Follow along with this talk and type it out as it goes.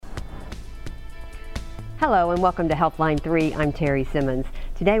Hello and welcome to Healthline 3. I'm Terry Simmons.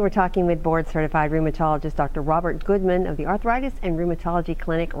 Today we're talking with board-certified rheumatologist Dr. Robert Goodman of the Arthritis and Rheumatology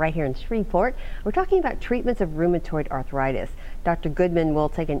Clinic right here in Shreveport. We're talking about treatments of rheumatoid arthritis. Dr. Goodman will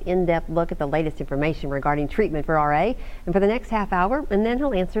take an in-depth look at the latest information regarding treatment for RA and for the next half hour, and then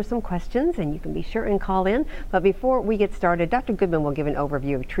he'll answer some questions, and you can be sure and call in. But before we get started, Dr. Goodman will give an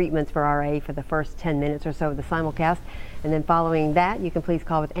overview of treatments for RA for the first 10 minutes or so of the simulcast. And then following that, you can please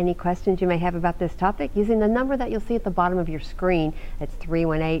call with any questions you may have about this topic using the number that you'll see at the bottom of your screen. It's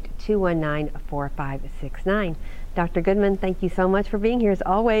 318-219-4569. Dr. Goodman, thank you so much for being here as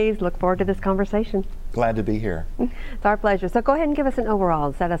always. Look forward to this conversation. Glad to be here. It's our pleasure. So go ahead and give us an overall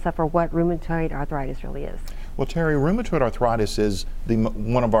and set us up for what rheumatoid arthritis really is. Well, Terry, rheumatoid arthritis is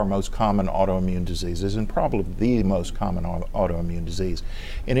one of our most common autoimmune diseases and probably the most common autoimmune disease.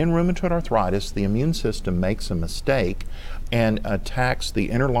 And in rheumatoid arthritis, the immune system makes a mistake and attacks the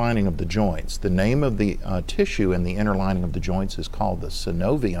inner lining of the joints. The name of the tissue in the inner lining of the joints is called the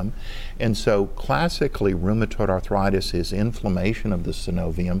synovium. And so classically, rheumatoid arthritis is inflammation of the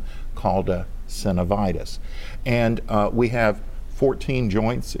synovium called a synovitis. And we have 14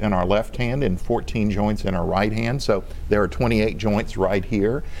 joints in our left hand and 14 joints in our right hand, so there are 28 joints right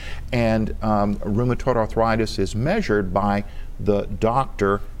here. And rheumatoid arthritis is measured by the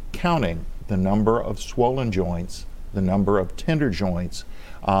doctor counting the number of swollen joints, the number of tender joints,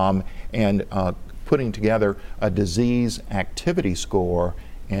 and putting together a disease activity score,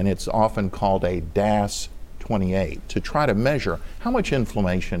 and it's often called a DAS-28, to try to measure how much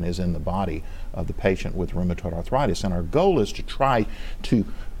inflammation is in the body of the patient with rheumatoid arthritis. And our goal is to try to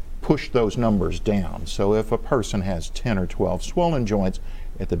push those numbers down. So if a person has 10 or 12 swollen joints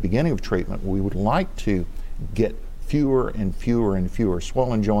at the beginning of treatment, we would like to get fewer and fewer and fewer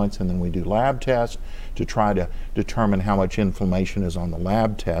swollen joints, and then we do lab tests to try to determine how much inflammation is on the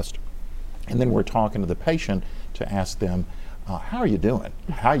lab test. And then we're talking to the patient to ask them, how are you doing?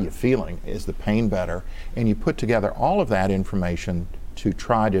 How are you feeling? Is the pain better? And you put together all of that information to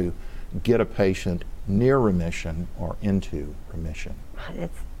try to get a patient near remission or into remission.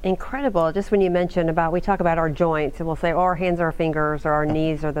 It's incredible. Just when you mentioned about, we talk about our joints and we'll say, oh, our hands or our fingers or our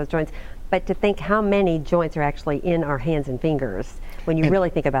knees or those joints, but to think how many joints are actually in our hands and fingers when you really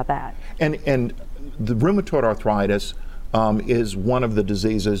think about that. And the rheumatoid arthritis is one of the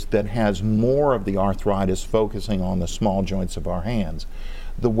diseases that has more of the arthritis focusing on the small joints of our hands.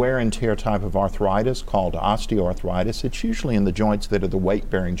 The wear and tear type of arthritis, called osteoarthritis, it's usually in the joints that are the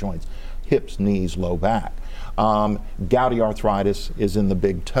weight-bearing joints, hips, knees, low back. Gouty arthritis is in the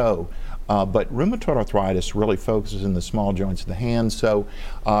big toe. But rheumatoid arthritis really focuses in the small joints of the hand, so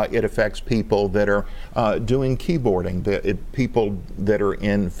it affects people that are doing keyboarding, people that are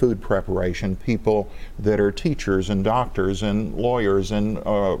in food preparation, people that are teachers and doctors and lawyers and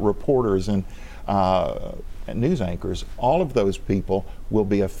reporters and news anchors. All of those people will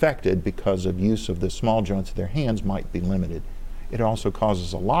be affected because of use of the small joints of their hands might be limited. It also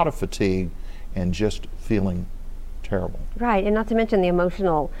causes a lot of fatigue and just feeling terrible. Right, and not to mention the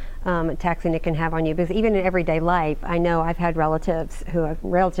emotional taxing it can have on you, because even in everyday life, I know I've had relatives who, a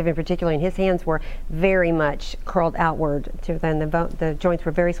relative in particular, and his hands were very much curled outward, then the joints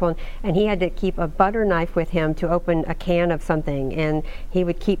were very swollen, and he had to keep a butter knife with him to open a can of something, and he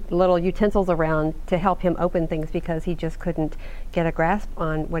would keep little utensils around to help him open things because he just couldn't get a grasp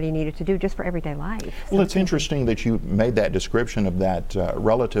on what he needed to do just for everyday life. Well, it's interesting that you made that description of that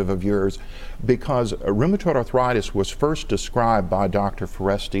relative of yours, because rheumatoid arthritis was first described by Dr.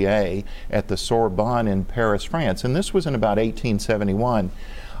 Forestier at the Sorbonne in Paris, France, and this was in about 1871.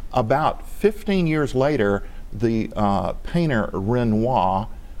 About 15 years later, the painter Renoir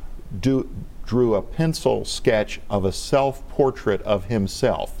drew a pencil sketch of a self-portrait of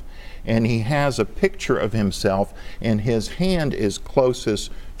himself, and he has a picture of himself, and his hand is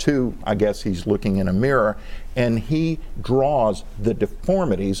closest to, I guess he's looking in a mirror, and he draws the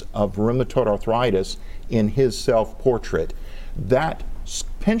deformities of rheumatoid arthritis in his self-portrait. That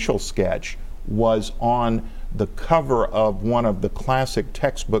pencil sketch was on the cover of one of the classic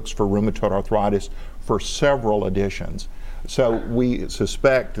textbooks for rheumatoid arthritis for several editions. So we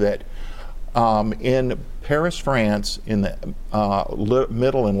suspect that in Paris, France, in the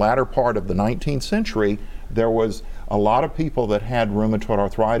middle and latter part of the 19th century, there was a lot of people that had rheumatoid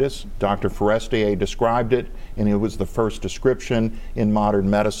arthritis. Dr. Forestier described it, and it was the first description in modern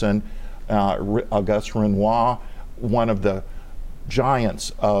medicine. Auguste Renoir, one of the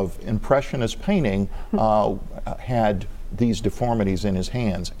giants of Impressionist painting, had these deformities in his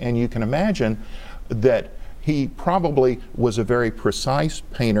hands. And you can imagine that he probably was a very precise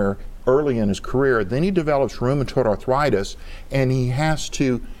painter early in his career. Then he develops rheumatoid arthritis, and he has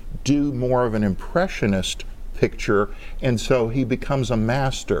to do more of an impressionist picture, and so he becomes a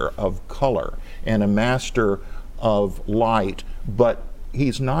master of color and a master of light, but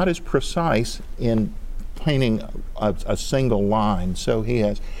he's not as precise in painting a single line. So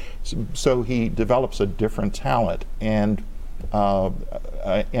he develops a different talent and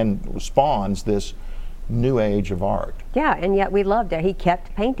spawns this new age of art. Yeah, and yet we loved it. He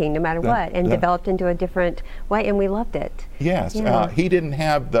kept painting no matter what, and developed into a different way, and we loved it. Yes, yeah. He didn't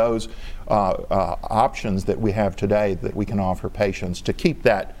have those options that we have today that we can offer patients to keep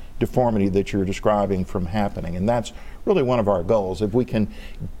that deformity that you're describing from happening, and that's really one of our goals. If we can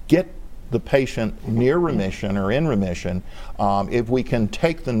get the patient near remission or in remission, if we can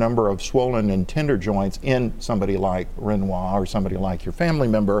take the number of swollen and tender joints in somebody like Renoir or somebody like your family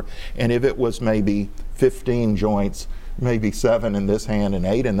member, and if it was maybe 15 joints, maybe 7 in this hand and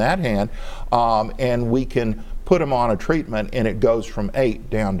 8 in that hand, and we can put them on a treatment and it goes from 8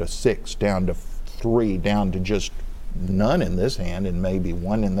 down to 6, down to 3, down to just none in this hand and maybe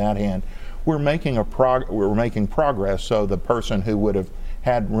 1 in that hand, we're making progress. So the person who would have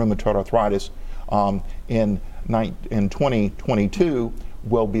had rheumatoid arthritis in 2022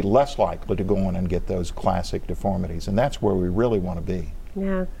 will be less likely to go on and get those classic deformities, and that's where we really want to be.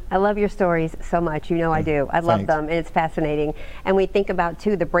 Yeah, I love your stories so much. You know I do. I love them, and it's fascinating. And we think about,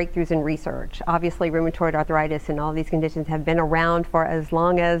 too, the breakthroughs in research. Obviously, rheumatoid arthritis and all these conditions have been around for as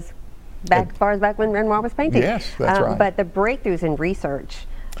long as, as far as back when Renoir was painting. Yes, that's right. But the breakthroughs in research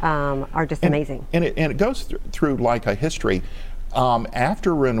are just amazing. And it goes through like a history.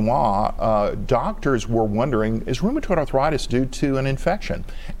 After Renoir, doctors were wondering, is rheumatoid arthritis due to an infection?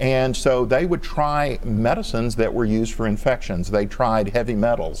 And so they would try medicines that were used for infections. They tried heavy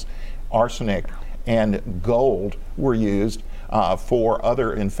metals, arsenic and gold were used for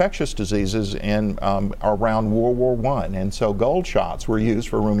other infectious diseases in around World War I. And so gold shots were used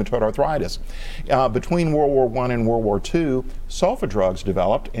for rheumatoid arthritis. Between World War I and World War II, sulfa drugs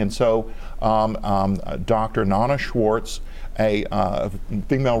developed, and so Dr. Nana Schwartz, a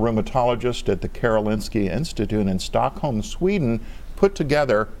female rheumatologist at the Karolinska Institute in Stockholm, Sweden, put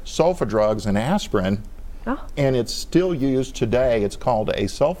together sulfa drugs and aspirin, and it's still used today. It's called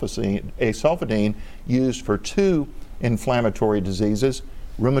asulfidine, used for 2 inflammatory diseases,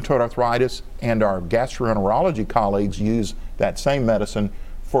 rheumatoid arthritis, and our gastroenterology colleagues use that same medicine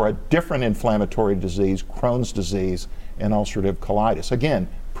for a different inflammatory disease, Crohn's disease and ulcerative colitis. Again,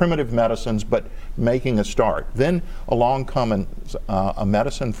 primitive medicines, but making a start. Then along comes a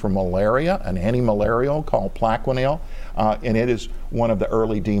medicine for malaria, an anti-malarial called Plaquenil, and it is one of the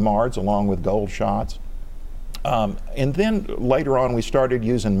early DMARDs along with gold shots. And then later on we started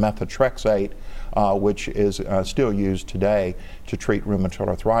using methotrexate, which is still used today to treat rheumatoid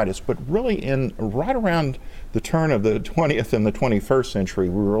arthritis. But really right around the turn of the 20th and the 21st century,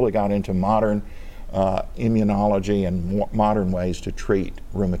 we really got into modern immunology and modern ways to treat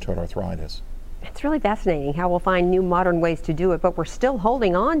rheumatoid arthritis. It's really fascinating how we'll find new modern ways to do it, but we're still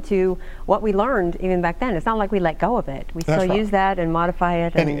holding on to what we learned even back then. It's not like we let go of it. We still use that and modify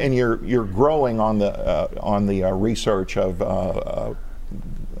it. And you're growing on the research of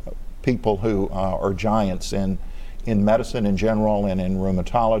people who are giants in medicine in general and in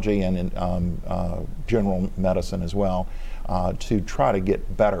rheumatology and in general medicine as well, to try to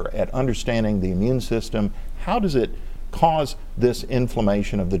get better at understanding the immune system. How does it cause this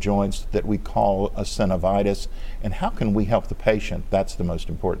inflammation of the joints that we call a synovitis, and how can we help the patient? That's the most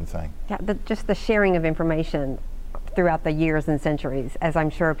important thing. Yeah, just the sharing of information throughout the years and centuries, as I'm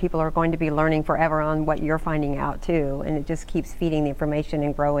sure people are going to be learning forever on what you're finding out too, and it just keeps feeding the information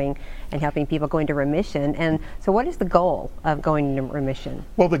and growing and helping people go into remission. And so what is the goal of going into remission?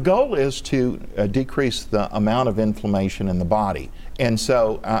 Well, the goal is to decrease the amount of inflammation in the body. And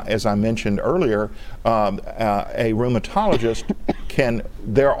so, as I mentioned earlier, a rheumatologist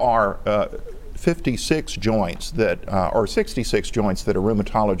there are 56 joints or 66 joints that a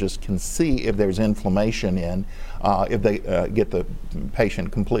rheumatologist can see if there's inflammation in, if they get the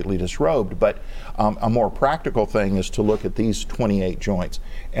patient completely disrobed. But a more practical thing is to look at these 28 joints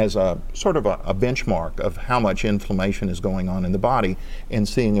as a sort of a benchmark of how much inflammation is going on in the body, and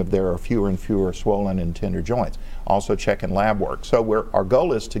seeing if there are fewer and fewer swollen and tender joints. Also checking lab work. So our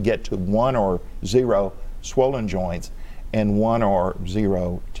goal is to get to 1 or 0 swollen joints and 1 or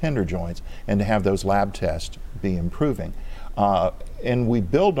 0 tender joints, and to have those lab tests be improving. And we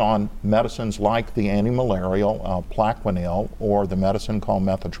build on medicines like the anti-malarial Plaquenil, or the medicine called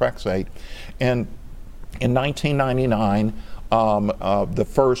methotrexate. And in 1999, the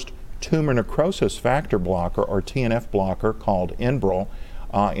first tumor necrosis factor blocker, or TNF blocker, called Enbrel,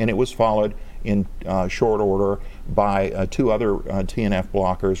 and it was followed in short order by two other TNF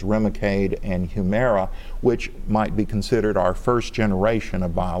blockers, Remicade and Humira, which might be considered our first generation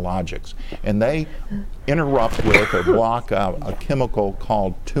of biologics. And they interrupt with or block a chemical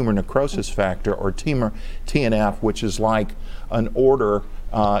called tumor necrosis factor, or TNF, which is like an order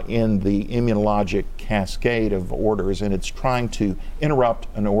in the immunologic cascade of orders, and it's trying to interrupt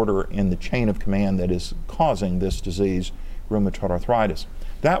an order in the chain of command that is causing this disease, rheumatoid arthritis.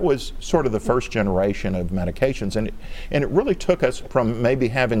 That was sort of the first generation of medications, and it really took us from maybe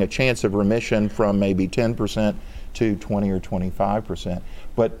having a chance of remission from maybe 10% to 20 or 25%.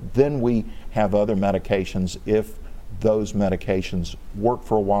 But then we have other medications if those medications work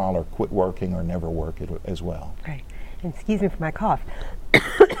for a while or quit working or never work as well. Right. And excuse me for my cough.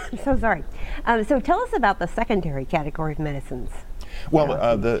 I'm so sorry. So tell us about the secondary category of medicines.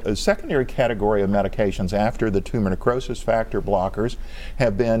 Well, the secondary category of medications after the tumor necrosis factor blockers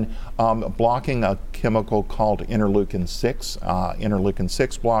have been blocking a chemical called interleukin-6.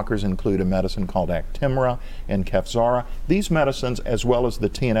 Interleukin-6 blockers include a medicine called Actemra and Kevzara. These medicines, as well as the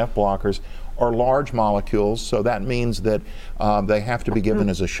TNF blockers, are large molecules, so that means that they have to be given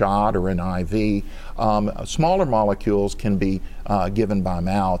as a shot or an IV. Smaller molecules can be given by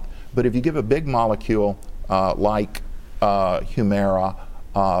mouth, but if you give a big molecule like Humira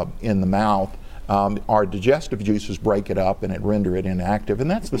in the mouth, our digestive juices break it up and it render it inactive,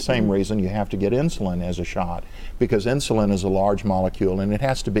 and that's the same reason you have to get insulin as a shot, because insulin is a large molecule and it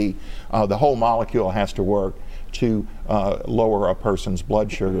has to be, the whole molecule has to work to lower a person's blood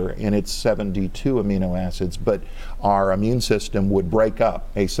sugar, and it's 72 amino acids, but our immune system would break up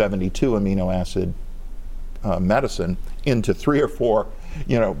a 72 amino acid medicine into 3 or 4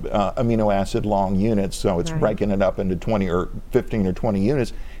 amino acid long units, so it's breaking it up into 20 or 15 or 20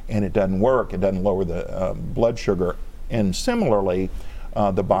 units, and it doesn't work. It doesn't lower the blood sugar. And similarly,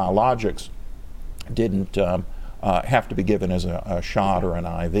 the biologics didn't have to be given as a shot or an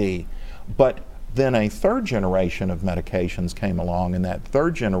IV. But then a third generation of medications came along, and that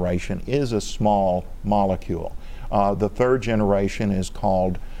third generation is a small molecule. The third generation is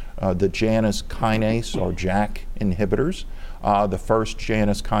called the Janus kinase or JAK inhibitors. The first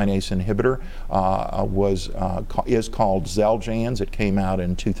Janus kinase inhibitor is called Xeljanz. It came out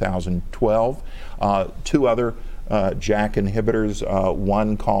in 2012. Two other JAK inhibitors,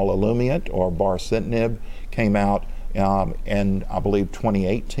 one called Olumiant or baricitinib, came out in, I believe,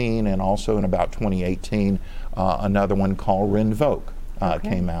 2018, and also in about 2018, another one called Rinvoq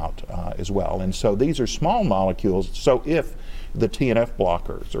came out as well. And so these are small molecules, so if the TNF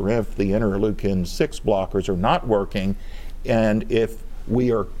blockers or if the interleukin-6 blockers are not working, and if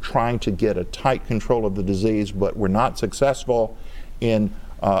we are trying to get a tight control of the disease but we're not successful in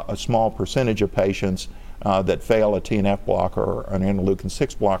a small percentage of patients that fail a TNF blocker or an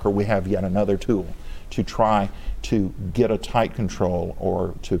interleukin-6 blocker, we have yet another tool to try to get a tight control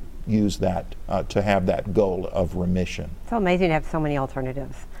or to use that to have that goal of remission. It's so amazing to have so many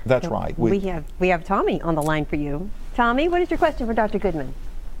alternatives. That's right. We have Tommy on the line for you. Tommy, what is your question for Dr. Goodman?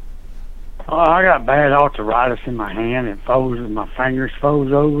 I got bad arthritis in my hand. It folds, my fingers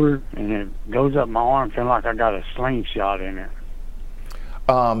folds over, and it goes up my arm, feeling like I got a slingshot in it.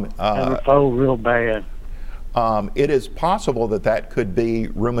 It folds real bad. It is possible that that could be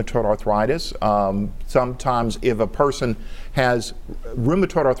rheumatoid arthritis. Sometimes if a person has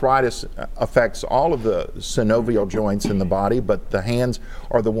rheumatoid arthritis, affects all of the synovial joints in the body, but the hands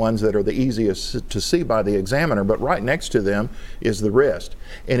are the ones that are the easiest to see by the examiner, but right next to them is the wrist.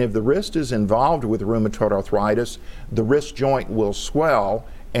 And if the wrist is involved with rheumatoid arthritis, the wrist joint will swell,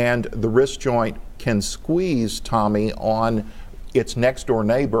 and the wrist joint can squeeze, Tommy, on its next door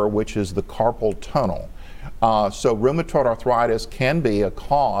neighbor, which is the carpal tunnel. So rheumatoid arthritis can be a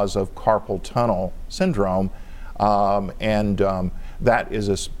cause of carpal tunnel syndrome, and that is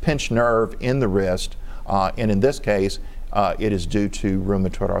a pinched nerve in the wrist, and in this case it is due to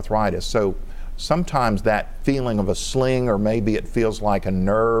rheumatoid arthritis. So sometimes that feeling of a sling, or maybe it feels like a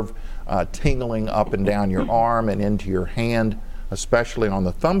nerve tingling up and down your arm and into your hand, especially on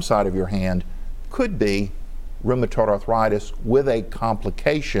the thumb side of your hand, could be rheumatoid arthritis with a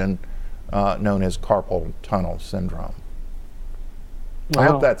complication known as carpal tunnel syndrome. Well, I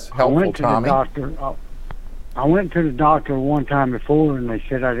hope that's helpful, Tommy. I went to the doctor one time before, and they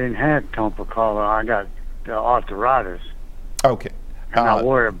said I didn't have carpal. I got arthritis. Okay. And I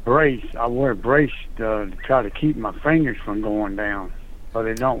wear a brace. I wear a brace to try to keep my fingers from going down, but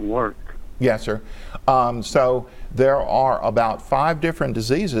it don't work. Yes, sir. So there are about 5 different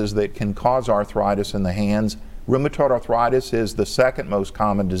diseases that can cause arthritis in the hands. Rheumatoid arthritis is the second most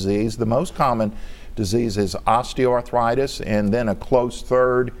common disease. The most common disease is osteoarthritis, and then a close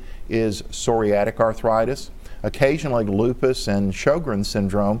third is psoriatic arthritis. Occasionally, lupus and Sjogren's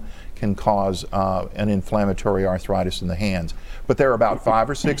syndrome can cause an inflammatory arthritis in the hands. But there are about 5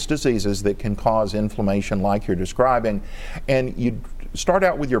 or 6 diseases that can cause inflammation like you're describing. And you start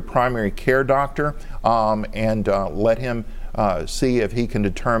out with your primary care doctor and let him see if he can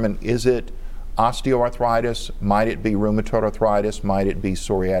determine, is it osteoarthritis, might it be rheumatoid arthritis, might it be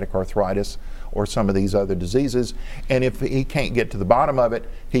psoriatic arthritis, or some of these other diseases. And if he can't get to the bottom of it,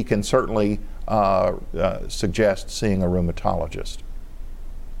 he can certainly suggest seeing a rheumatologist.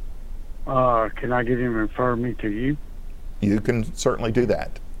 Can I get him to refer me to you? You can certainly do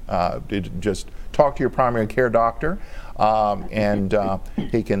that. Just talk to your primary care doctor, and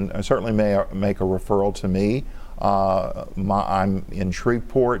he can certainly make a referral to me. I'm in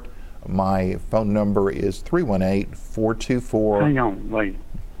Shreveport. My phone number is 318-424. Hang on, wait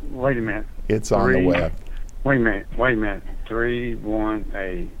a minute. It's on the web. Wait a minute.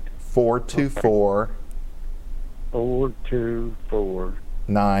 318 424 424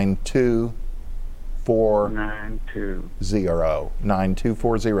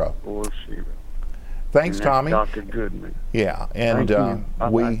 9240. Thanks, Tommy. Dr. Goodman. Yeah, and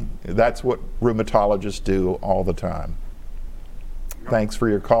that's what rheumatologists do all the time. Thanks for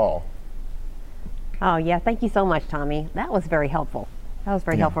your call. Oh yeah, thank you so much, Tommy. That was very helpful. That was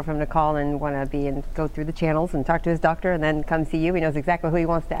very helpful for him to call and want to be and go through the channels and talk to his doctor and then come see you. He knows exactly who he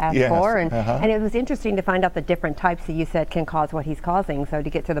wants to ask for. And, and it was interesting to find out the different types that you said can cause what he's causing, so to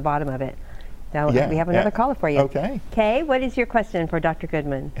get to the bottom of it. So we have another caller for you. Okay. Kay, what is your question for Dr.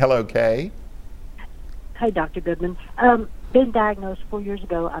 Goodman? Hello, Kay. Hey, Dr. Goodman. Been diagnosed 4 years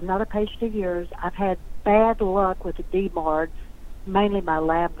ago. I'm not a patient of yours. I've had bad luck with the DMARDs. Mainly my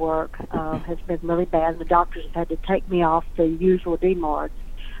lab work has been really bad. The doctors have had to take me off the usual DMARDs.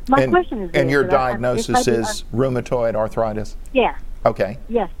 My question is and your diagnosis is rheumatoid arthritis? Yeah. Okay.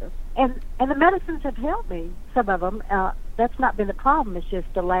 Yes, sir. And the medicines have helped me, some of them. That's not been the problem. It's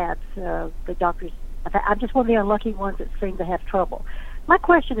just the labs, the doctors. I'm just one of the unlucky ones that seem to have trouble. My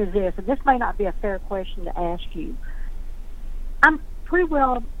question is this, and this may not be a fair question to ask you. I'm pretty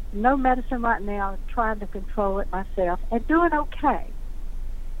well no medicine right now, trying to control it myself, and doing okay.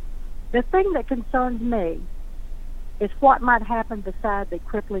 The thing that concerns me is what might happen beside the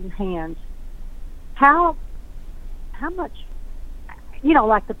crippling hands. How much,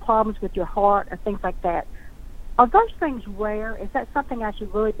 like the problems with your heart or things like that, are those things rare? Is that something I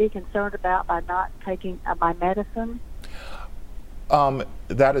should really be concerned about by not taking my medicine?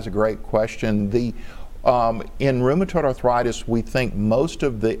 That is a great question. In rheumatoid arthritis, we think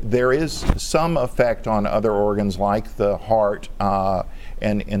there is some effect on other organs like the heart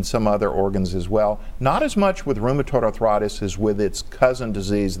and some other organs as well. Not as much with rheumatoid arthritis as with its cousin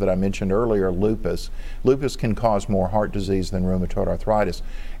disease that I mentioned earlier, lupus. Lupus can cause more heart disease than rheumatoid arthritis.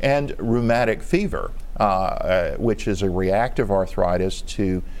 And rheumatic fever, which is a reactive arthritis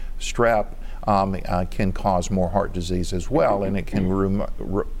to strep, can cause more heart disease as well, and it can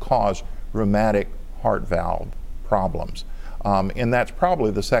cause rheumatic heart valve problems. And that's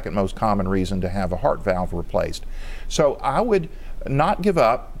probably the second most common reason to have a heart valve replaced. So I would not give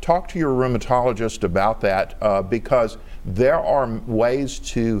up. Talk to your rheumatologist about that because there are ways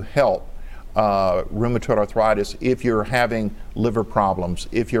to help rheumatoid arthritis if you're having liver problems,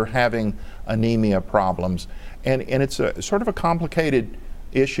 if you're having anemia problems. And it's a sort of a complicated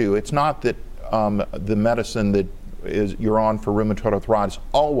issue. It's not that the medicine that you're on for rheumatoid arthritis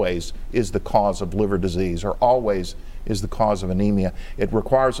always is the cause of liver disease or always is the cause of anemia. It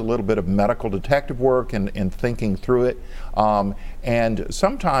requires a little bit of medical detective work and thinking through it. And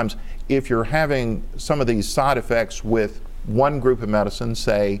sometimes if you're having some of these side effects with one group of medicine,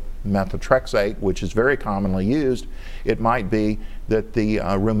 say methotrexate, which is very commonly used, it might be that the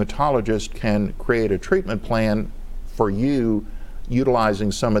rheumatologist can create a treatment plan for you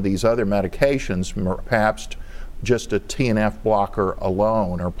utilizing some of these other medications, perhaps just a TNF blocker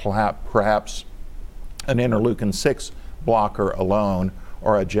alone, or perhaps an interleukin-6 blocker alone,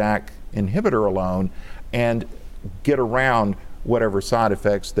 or a JAK inhibitor alone, and get around whatever side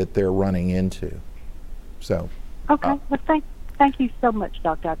effects that they're running into. So. Okay. Well, thank you so much,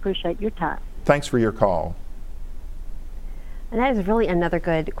 Doctor. I appreciate your time. Thanks for your call. And that is really another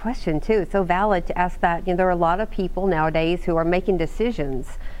good question too. So valid to ask that. There are a lot of people nowadays who are making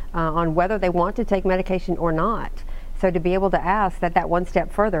decisions on whether they want to take medication or not. So to be able to ask that one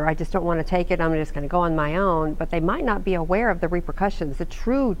step further, I just don't want to take it, I'm just going to go on my own, but they might not be aware of the repercussions, the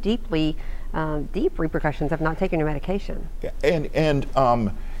true deep repercussions of not taking your medication. And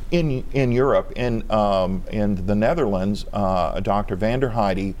in Europe, in the Netherlands, Dr. van der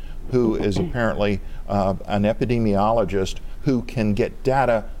Heide, who is apparently an epidemiologist who can get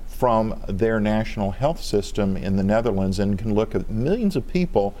data from their national health system in the Netherlands and can look at millions of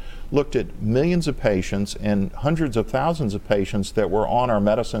people, looked at millions of patients and hundreds of thousands of patients that were on our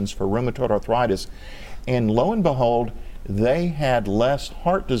medicines for rheumatoid arthritis, and lo and behold, they had less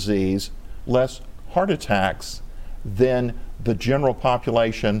heart disease, less heart attacks than the general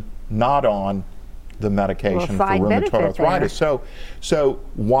population not on the medication for rheumatoid arthritis. So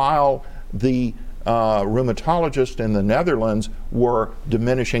while the rheumatologists in the Netherlands were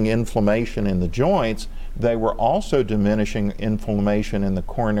diminishing inflammation in the joints, they were also diminishing inflammation in the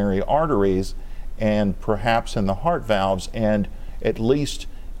coronary arteries and perhaps in the heart valves, and at least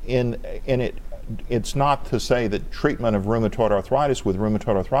it's not to say that treatment of rheumatoid arthritis with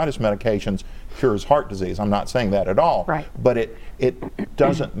rheumatoid arthritis medications cures heart disease. I'm not saying that at all. Right. But it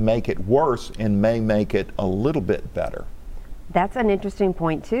doesn't make it worse and may make it a little bit better. That's an interesting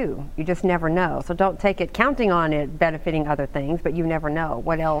point too. You just never know. So don't take it counting on it benefiting other things, but you never know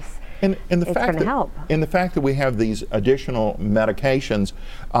what else it's going to help. And the fact that we have these additional medications,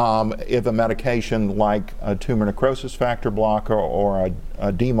 if a medication like a tumor necrosis factor blocker or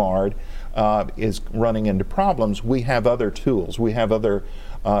a DMARD is running into problems, we have other tools. We have other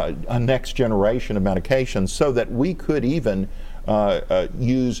a next generation of medications, so that we could even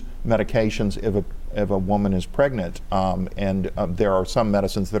use medications if a woman is pregnant. There are some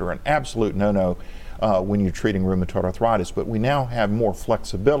medicines that are an absolute no-no when you're treating rheumatoid arthritis, but we now have more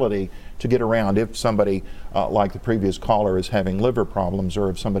flexibility to get around if somebody, like the previous caller, is having liver problems, or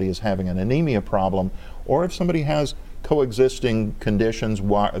if somebody is having an anemia problem, or if somebody has coexisting conditions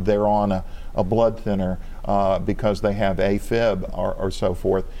while they're on a blood thinner because they have AFib or so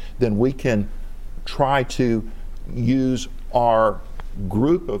forth, then we can try to use our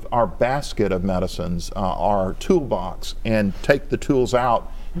basket of medicines, our toolbox, and take the tools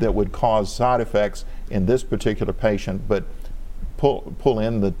out that would cause side effects in this particular patient, but pull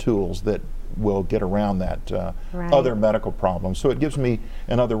in the tools that will get around that other medical problems. So it gives me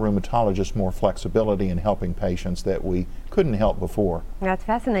and other rheumatologists more flexibility in helping patients that we couldn't help before. That's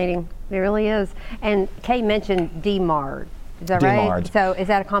fascinating. It really is. And Kay mentioned DMARD. Is that DMARD. right? So is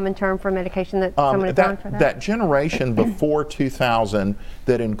that a common term for medication that someone is on for that? That generation before 2000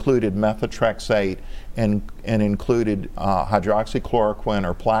 that included methotrexate and included hydroxychloroquine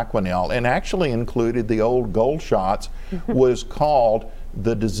or Plaquenil, and actually included the old gold shots, was called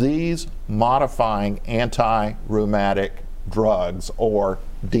the disease-modifying anti-rheumatic drugs, or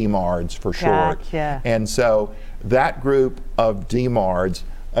DMARDs for short. Gotcha. And so that group of DMARDs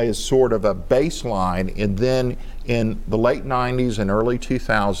is sort of a baseline, and then in the late 90s and early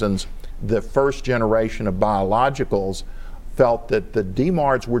 2000s, the first generation of biologicals felt that the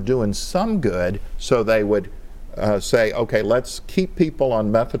DMARDs were doing some good, so they would say, okay, let's keep people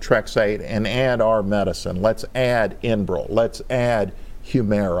on methotrexate and add our medicine. Let's add Enbrel. Let's add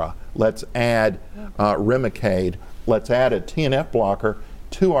Humira. Let's add Remicade. Let's add a TNF blocker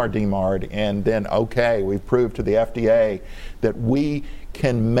to our DMARD, and then, okay, we've proved to the FDA that we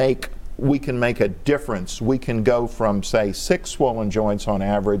can make a difference. We can go from, say, 6 swollen joints on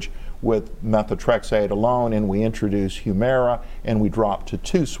average with methotrexate alone, and we introduce Humira, and we drop to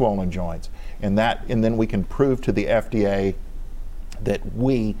 2 swollen joints. And then we can prove to the FDA that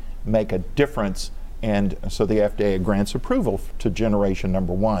we make a difference, and so the FDA grants approval to generation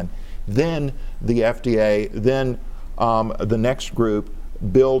number 1. Then the FDA, the next group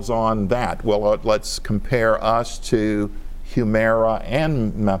builds on that. Well, let's compare us to Humira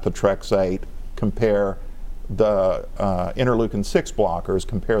and methotrexate, compare the interleukin-6 blockers,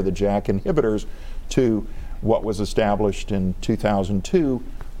 compare the JAK inhibitors to what was established in 2002.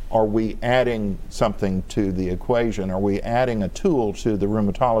 Are we adding something to the equation? Are we adding a tool to the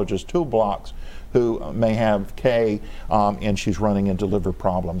rheumatologist toolbox who may have K and she's running into liver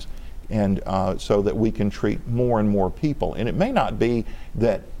problems? And so that we can treat more and more people. And it may not be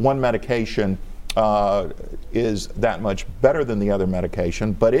that one medication is that much better than the other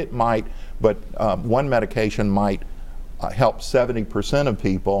medication, but it might. But one medication might help 70% of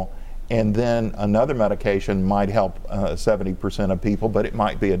people, and then another medication might help 70% of people, but it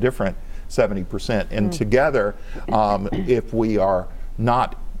might be a different 70%. And together, if we are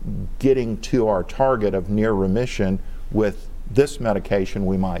not getting to our target of near remission with this medication,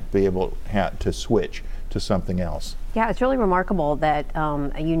 we might be able to switch to something else. Yeah, it's really remarkable that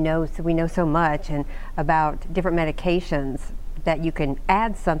we know so much and about different medications that you can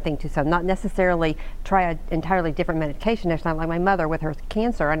add something to some, not necessarily try an entirely different medication next time. Like my mother with her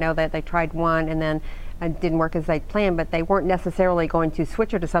cancer, I know that they tried one and then it didn't work as they planned, but they weren't necessarily going to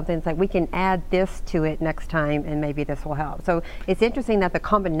switch her to something. It's like, we can add this to it next time and maybe this will help. So it's interesting that the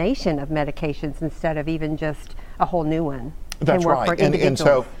combination of medications instead of even just a whole new one. That's right. And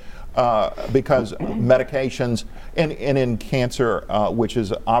so because medications, and in cancer, which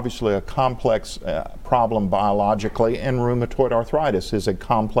is obviously a complex problem biologically, and rheumatoid arthritis is a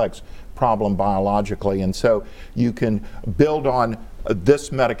complex problem biologically, and so you can build on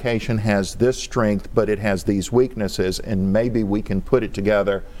this medication has this strength, but it has these weaknesses, and maybe we can put it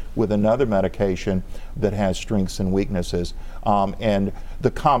together with another medication that has strengths and weaknesses. And the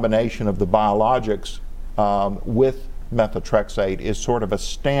combination of the biologics with methotrexate is sort of a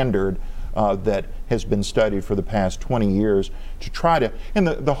standard that has been studied for the past 20 years to try to, and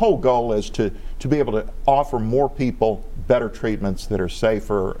the whole goal is to be able to offer more people better treatments that are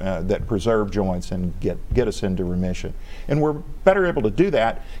safer, that preserve joints and get us into remission. And we're better able to do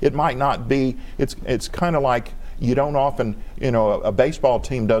that. It might not be, it's kind of like, you don't often, a baseball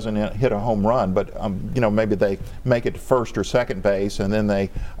team doesn't hit a home run, but maybe they make it to first or second base, and then they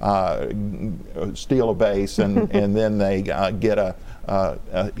steal a base, and then they get a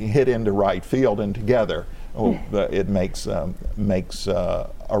hit into right field, and together it makes a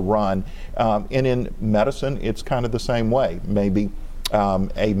run. And in medicine, it's kind of the same way. Maybe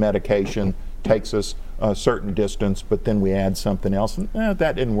a medication takes us a certain distance, but then we add something else, and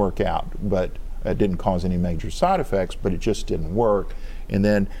that didn't work out. But it didn't cause any major side effects, but it just didn't work. And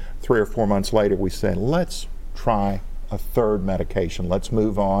then 3 or 4 months later, we said, let's try a third medication. Let's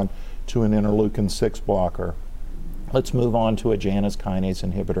move on to an interleukin-6 blocker. Let's move on to a Janus kinase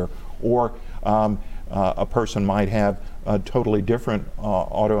inhibitor. Or a person might have a totally different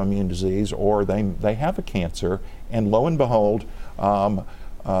autoimmune disease, or they have a cancer, and lo and behold,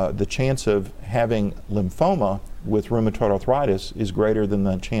 the chance of having lymphoma with rheumatoid arthritis is greater than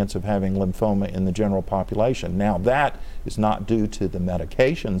the chance of having lymphoma in the general population. Now, that is not due to the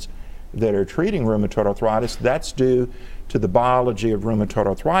medications that are treating rheumatoid arthritis. That's due to the biology of rheumatoid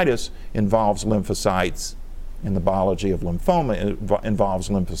arthritis involves lymphocytes, and the biology of lymphoma involves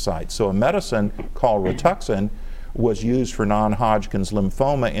lymphocytes. So a medicine called Rituxan was used for non-Hodgkin's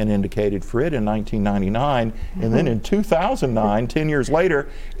lymphoma and indicated for it in 1999, and then in 2009, 10 years later,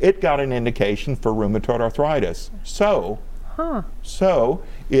 it got an indication for rheumatoid arthritis. So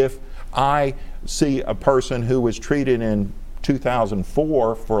if I see a person who was treated in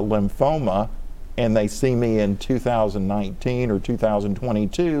 2004 for lymphoma, and they see me in 2019 or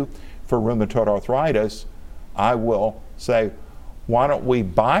 2022 for rheumatoid arthritis, I will say, why don't we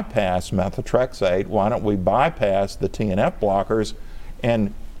bypass methotrexate? Why don't we bypass the TNF blockers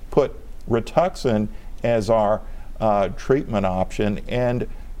and put Rituxan as our treatment option? And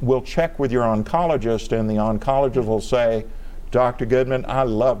we'll check with your oncologist, and the oncologist will say, Dr. Goodman, I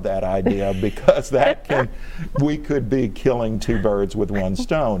love that idea, because we could be killing 2 birds with 1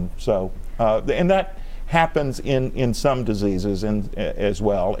 stone. So, and that happens in some diseases as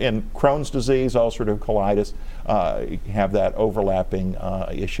well. In Crohn's disease, ulcerative colitis, have that overlapping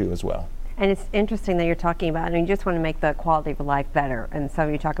issue as well. And it's interesting that you're talking about, you just want to make the quality of life better. And so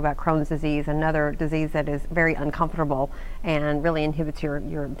you talk about Crohn's disease, another disease that is very uncomfortable and really inhibits your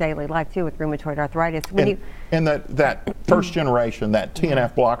daily life too, with rheumatoid arthritis. And that first generation, that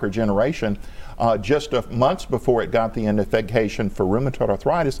TNF blocker generation, just months before it got the indication for rheumatoid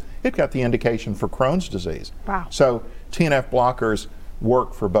arthritis, it got the indication for Crohn's disease. Wow. So TNF blockers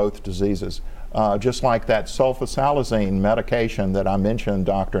work for both diseases. Just like that sulfasalazine medication that I mentioned,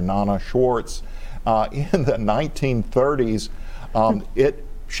 Dr. Nana Schwartz, in the 1930s,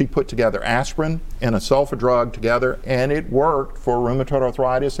 she put together aspirin and a sulfa drug together, and it worked for rheumatoid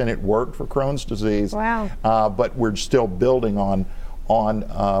arthritis, and it worked for Crohn's disease. Wow. But we're still building on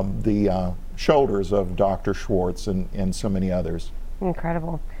the shoulders of Dr. Schwartz and so many others.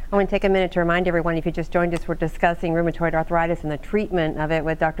 Incredible. I want to take a minute to remind everyone, if you just joined us, we're discussing rheumatoid arthritis and the treatment of it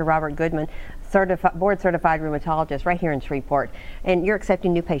with Dr. Robert Goodman, board-certified rheumatologist right here in Shreveport. And you're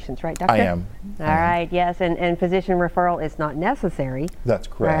accepting new patients, right, Doctor? I am. All right, yes, and physician referral is not necessary. That's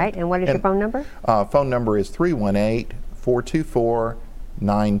correct. All right, and what is your phone number? Phone number is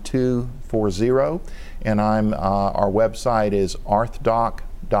 318-424-9240, and our website is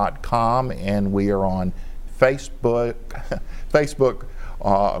arthdoc.com, and we are on Facebook,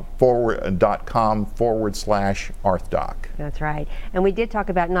 facebook.com/arthdoc. That's right. And we did talk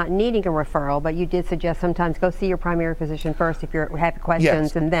about not needing a referral, but you did suggest sometimes go see your primary physician first if you have questions.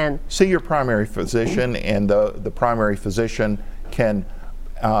 Yes. And then see your primary physician, and the primary physician can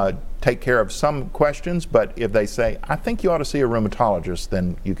take care of some questions, but if they say, I think you ought to see a rheumatologist,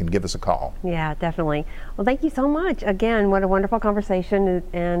 then you can give us a call. Yeah, definitely. Well, thank you so much. Again, what a wonderful conversation,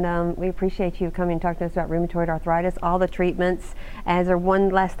 and we appreciate you coming and talking to us about rheumatoid arthritis, all the treatments. Is there one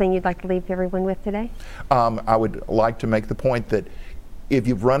last thing you'd like to leave everyone with today? I would like to make the point that if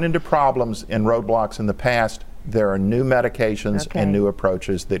you've run into problems and roadblocks in the past, there are new medications Okay. and new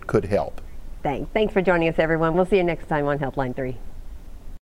approaches that could help. Thanks for joining us, everyone. We'll see you next time on Healthline 3.